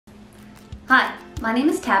Hi, my name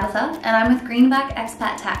is Tabitha and I'm with Greenback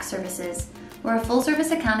Expat Tax Services. We're a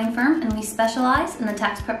full-service accounting firm and we specialize in the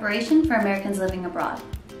tax preparation for Americans living abroad.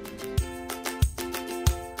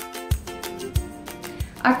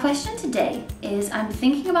 Our question today is, I'm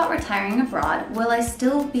thinking about retiring abroad. Will I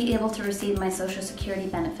still be able to receive my Social Security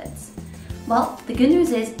benefits? Well, the good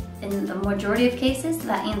news is, in the majority of cases,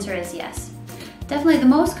 that answer is yes. Definitely the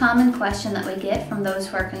most common question that we get from those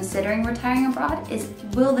who are considering retiring abroad is,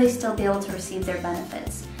 will they still be able to receive their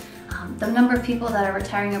benefits? The number of people that are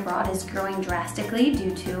retiring abroad is growing drastically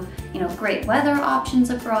due to, great weather options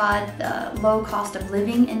abroad, the low cost of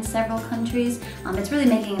living in several countries. It's really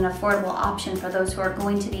making an affordable option for those who are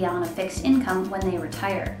going to be on a fixed income when they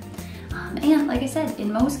retire. And like I said,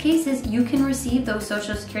 in most cases, you can receive those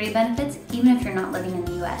Social Security benefits even if you're not living in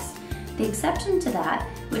the US. The exception to that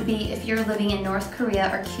would be if you're living in North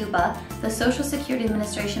Korea or Cuba. The Social Security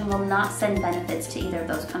Administration will not send benefits to either of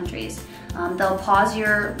those countries. They'll pause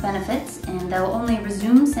your benefits and they'll only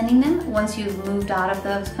resume sending them once you've moved out of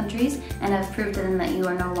those countries and have proved to them that you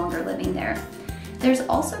are no longer living there. There's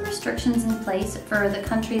also restrictions in place for the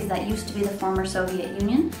countries that used to be the former Soviet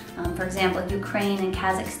Union. For example, Ukraine and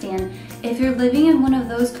Kazakhstan. If you're living in one of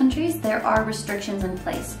those countries, there are restrictions in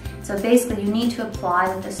place. So basically, you need to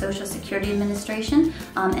apply with the Social Security Administration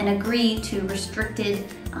and agree to restricted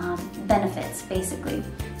benefits, basically.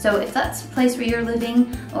 So if that's a place where you're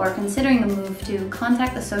living or considering a move to,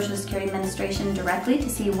 contact the Social Security Administration directly to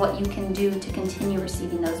see what you can do to continue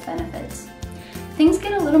receiving those benefits. Things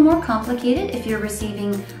get a little more complicated if you're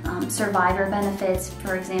receiving survivor benefits.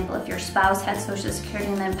 For example, if your spouse had Social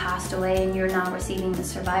Security and then passed away and you're now receiving the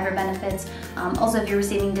survivor benefits. Also, if you're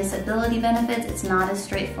receiving disability benefits, it's not as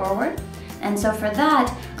straightforward. And so for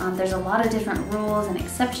that, there's a lot of different rules and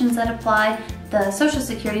exceptions that apply. The Social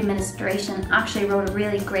Security Administration actually wrote a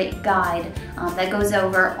really great guide that goes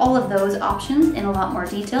over all of those options in a lot more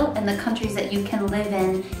detail and the countries that you can live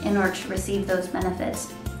in order to receive those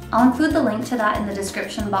benefits. I'll include the link to that in the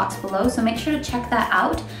description box below, so make sure to check that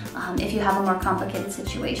out if you have a more complicated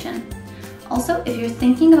situation. Also, if you're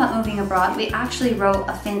thinking about moving abroad, we actually wrote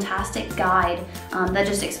a fantastic guide that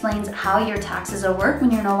just explains how your taxes will work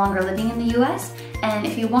when you're no longer living in the US. And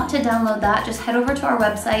if you want to download that, just head over to our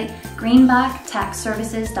website,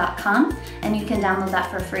 greenbacktaxservices.com, and you can download that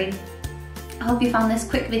for free. I hope you found this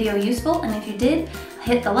quick video useful, and if you did,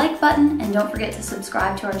 hit the like button and don't forget to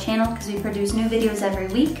subscribe to our channel because we produce new videos every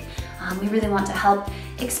week. We really want to help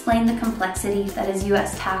explain the complexity that is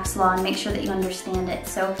US tax law and make sure that you understand it.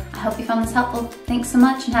 So I hope you found this helpful. Thanks so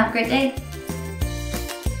much and have a great day.